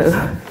gonna go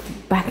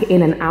back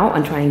in and out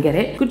and try and get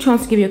it. Good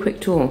chance to give you a quick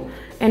tour.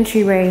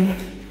 Entryway,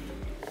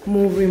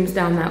 more rooms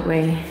down that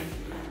way.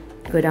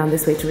 Go down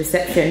this way to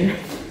reception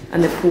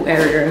and the pool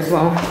area as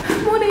well.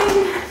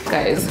 Morning!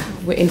 Guys,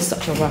 we're in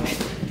such a rush.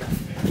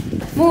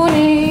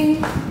 Morning!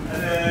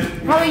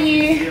 How are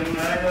you?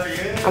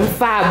 I'm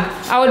fab.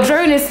 Our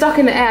drone is stuck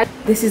in the air.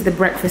 This is the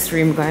breakfast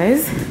room,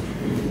 guys,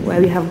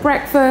 where we have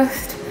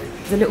breakfast.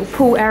 There's a little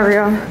pool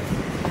area,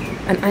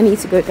 and I need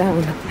to go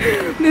down.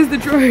 There's the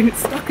drone, it's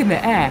stuck in the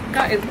air.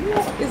 Guys,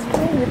 what is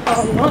wrong with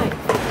our life?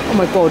 Oh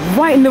my God,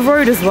 right in the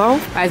road as well.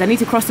 Guys, I need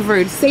to cross the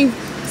road. Say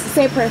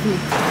a prayer for me.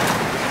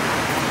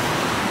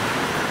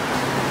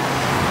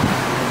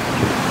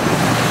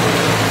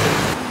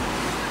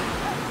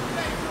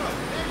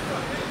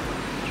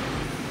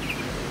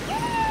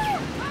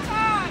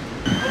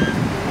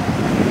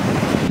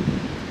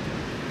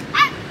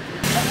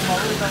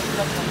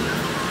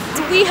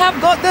 We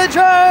have got the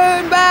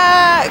drone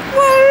back!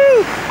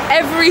 Woo!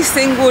 Every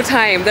single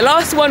time. The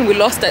last one we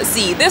lost at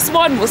sea. This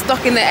one was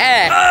stuck in the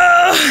air.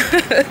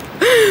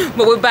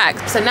 But we're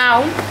back. So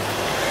now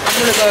I'm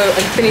gonna go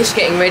and finish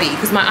getting ready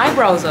because my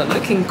eyebrows are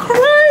looking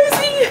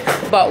crazy.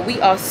 But we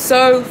are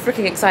so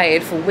freaking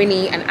excited for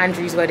Winnie and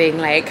Andrew's wedding.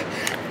 Like,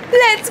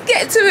 let's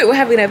get to it. We're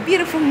having a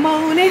beautiful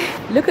morning.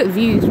 Look at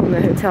views from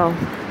the hotel.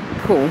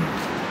 Cool.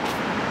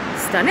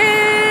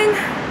 Stunning.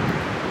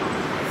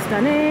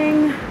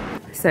 Stunning.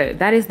 So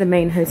that is the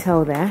main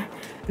hotel there,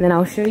 and then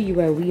I'll show you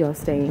where we are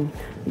staying.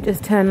 You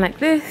just turn like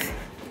this,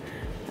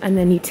 and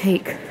then you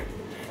take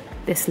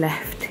this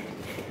left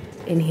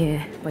in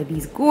here by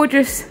these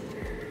gorgeous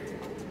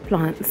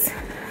plants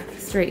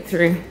straight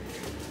through.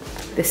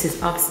 This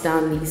is us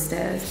down these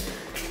stairs.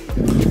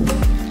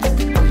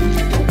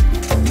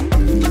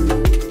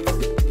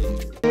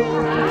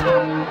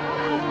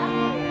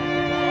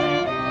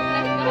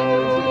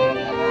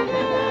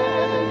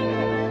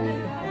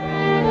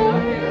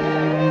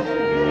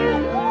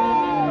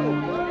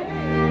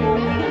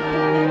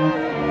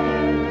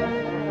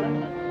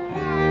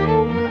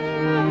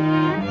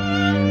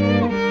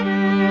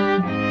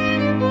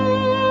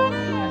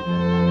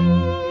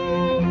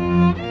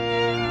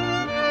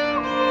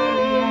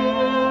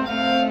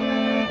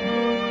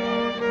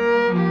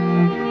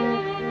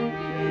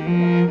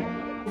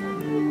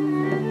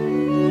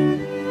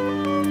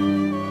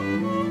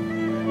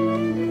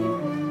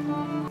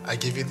 I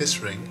give you this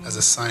ring as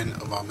a sign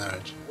of our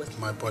marriage. With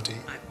my body,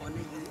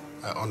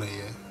 I honor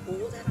you.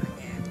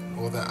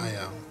 All that I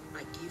am,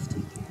 I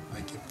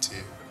give to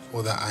you.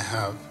 All that I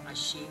have,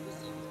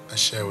 I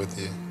share with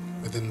you.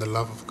 Within the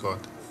love of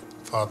God,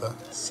 Father,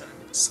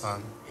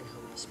 Son,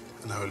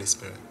 and Holy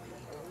Spirit.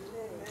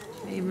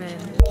 Amen.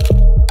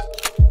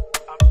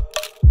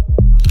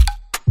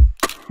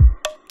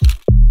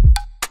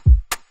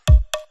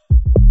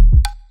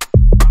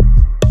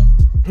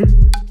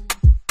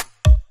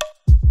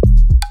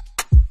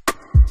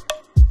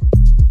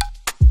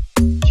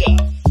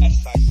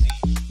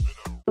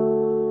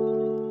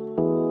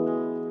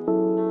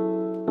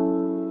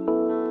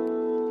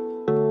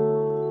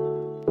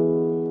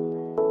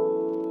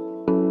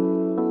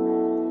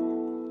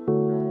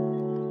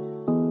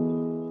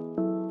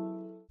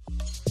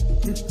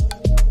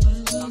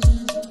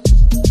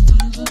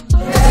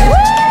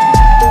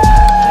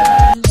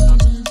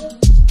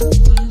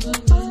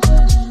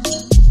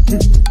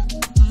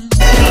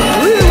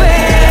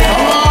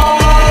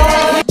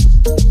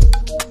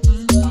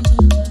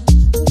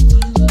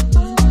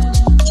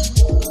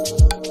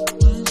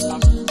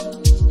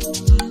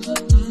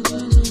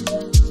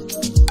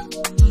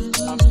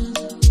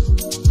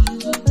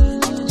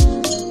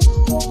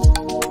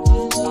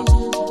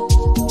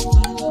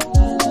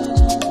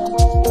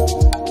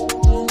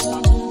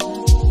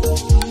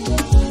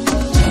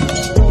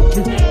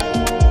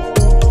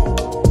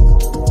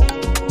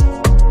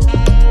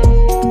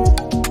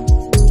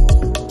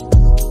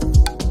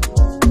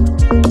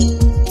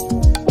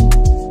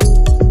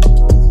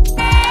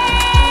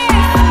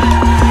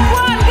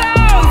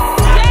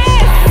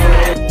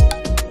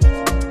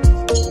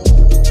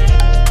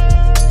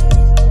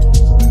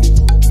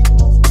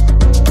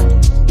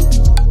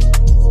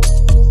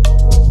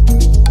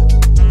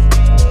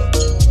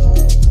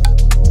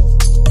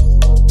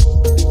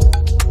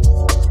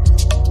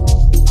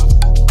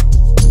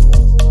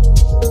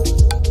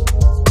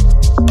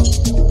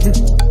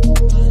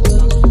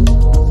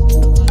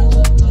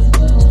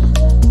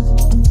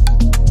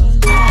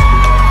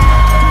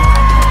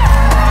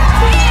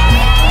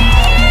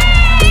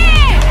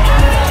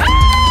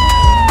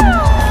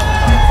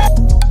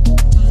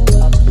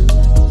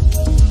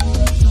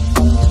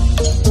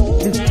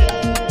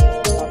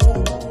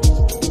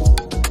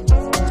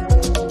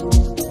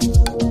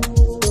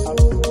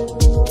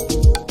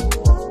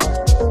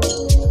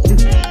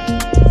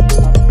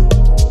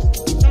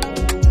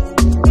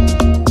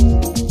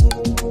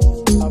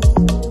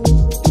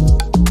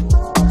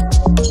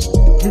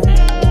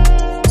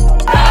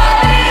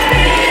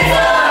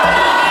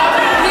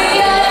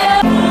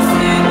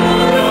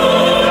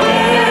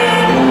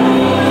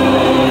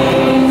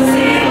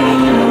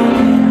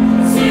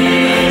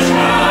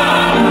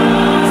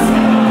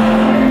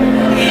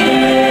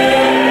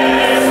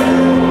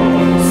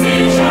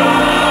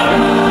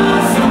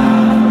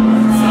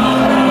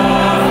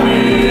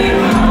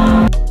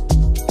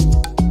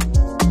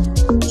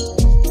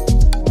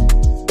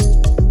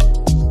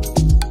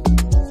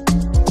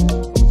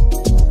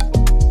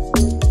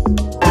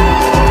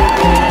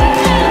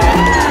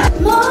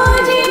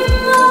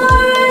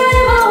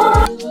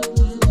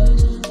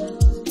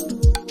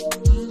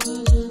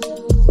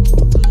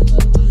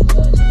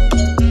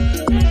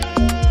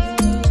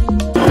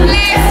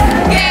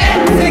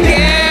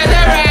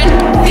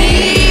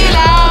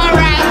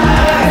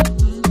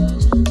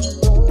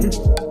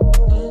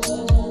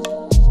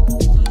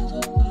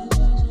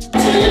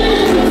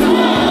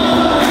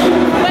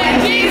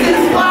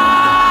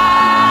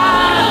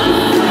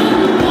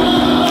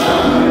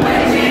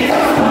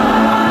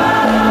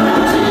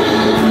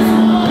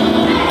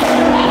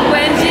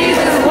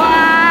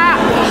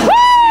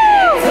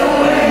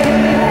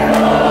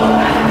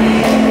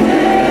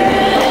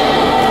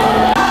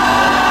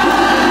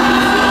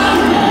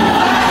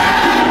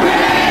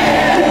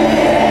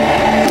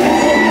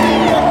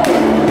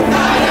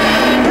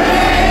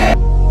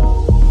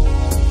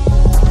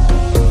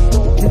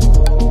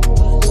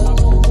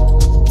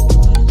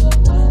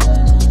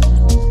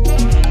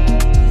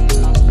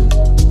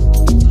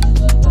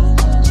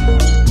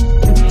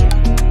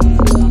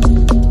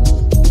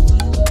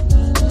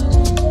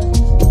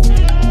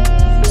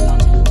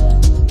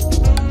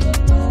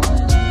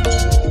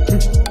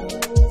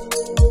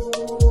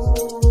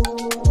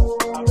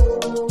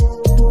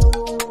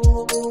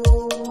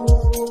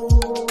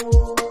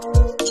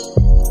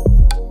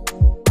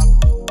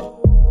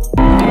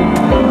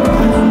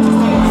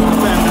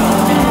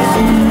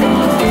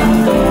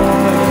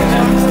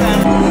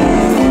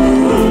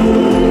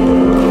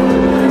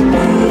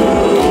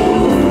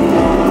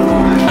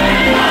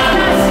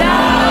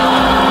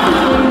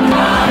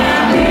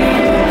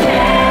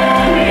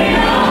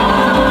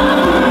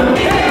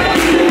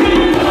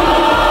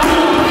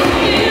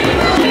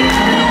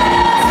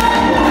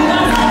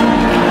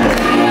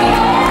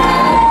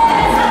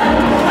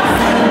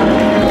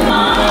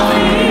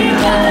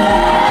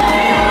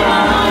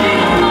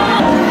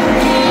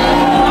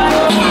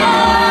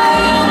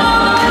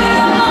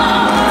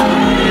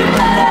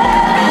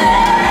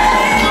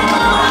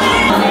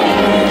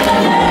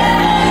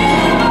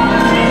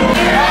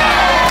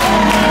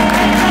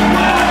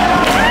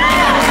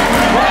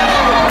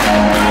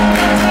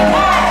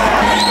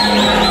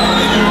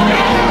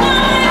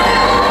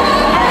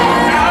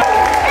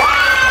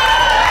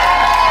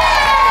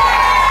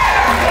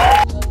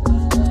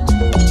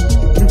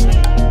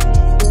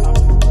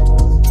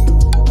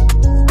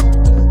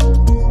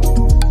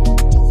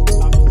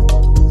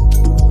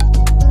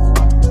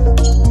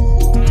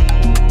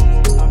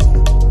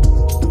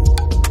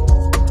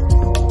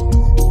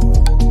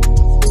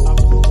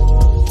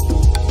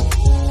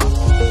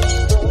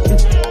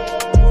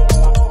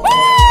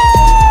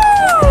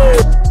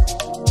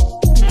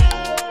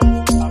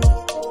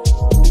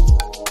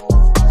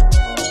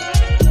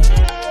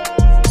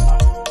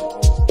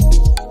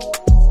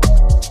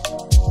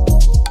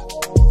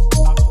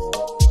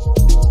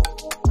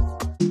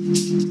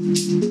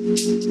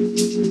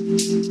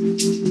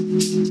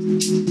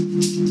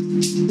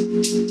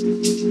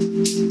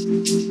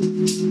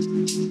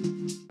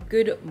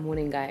 Good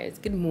morning, guys.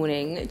 Good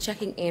morning.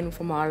 Checking in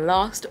from our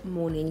last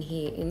morning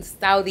here in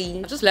Saudi.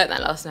 I just learned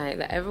that last night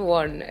that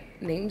everyone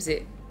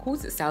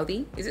calls it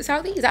Saudi. Is it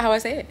Saudi? Is that how I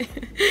say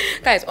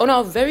it? Guys, on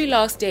our very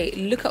last day,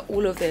 look at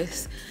all of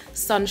this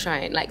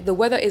sunshine. Like, the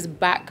weather is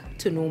back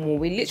to normal.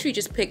 We literally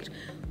just picked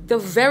the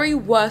very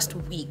worst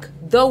week.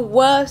 The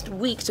worst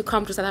week to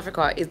come to South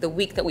Africa is the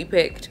week that we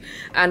picked,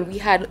 and we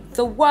had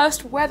the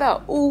worst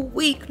weather all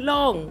week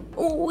long,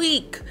 all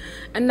week.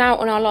 And now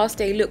on our last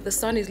day, look, the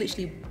sun is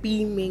literally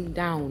beaming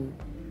down,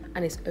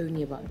 and it's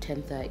only about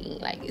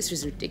 10:30. Like, it's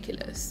just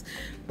ridiculous,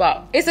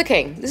 but it's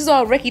okay. This is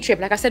our recce trip.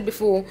 Like I said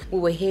before, we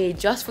were here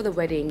just for the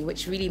wedding,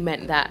 which really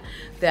meant that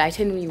the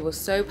itinerary was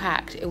so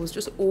packed. It was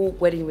just all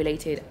wedding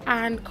related,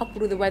 and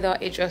coupled with the weather,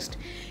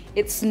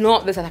 it's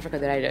not the South Africa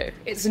that I know.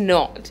 It's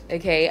not,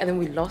 okay? And then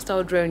we lost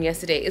our drone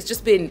yesterday. It's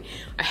just been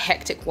a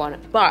hectic one,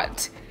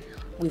 but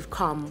we've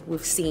come,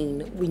 we've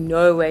seen, we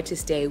know where to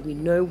stay, we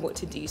know what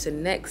to do. So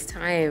next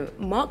time,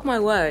 mark my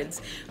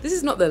words, this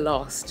is not the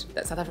last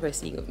that South Africa is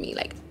seeing of me,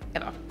 like,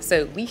 ever.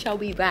 So we shall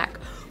be back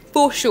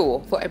for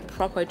sure for a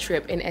proper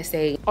trip in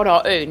SA on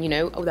our own, you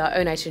know, with our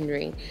own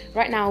itinerary.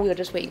 Right now, we are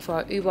just waiting for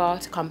our Uber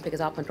to come pick us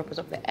up and drop us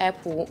off at the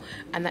airport.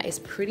 And that is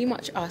pretty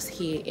much us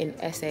here in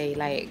SA.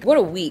 Like, what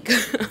a week.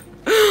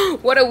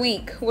 What a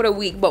week, what a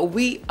week. But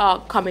we are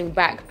coming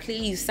back.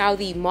 Please,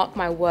 Saudi, mark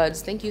my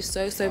words. Thank you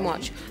so, so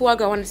much. Before I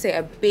go, I want to say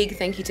a big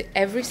thank you to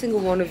every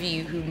single one of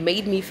you who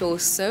made me feel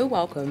so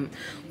welcome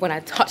when I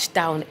touched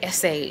down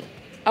SA.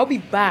 I'll be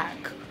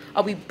back,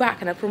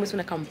 and I promise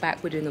when I come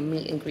back, we're doing a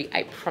meet and greet.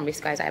 I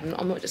promise, guys.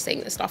 I'm not just saying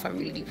this stuff. I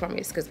really do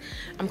promise, because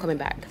I'm coming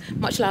back.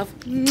 Much love.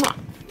 Mwah.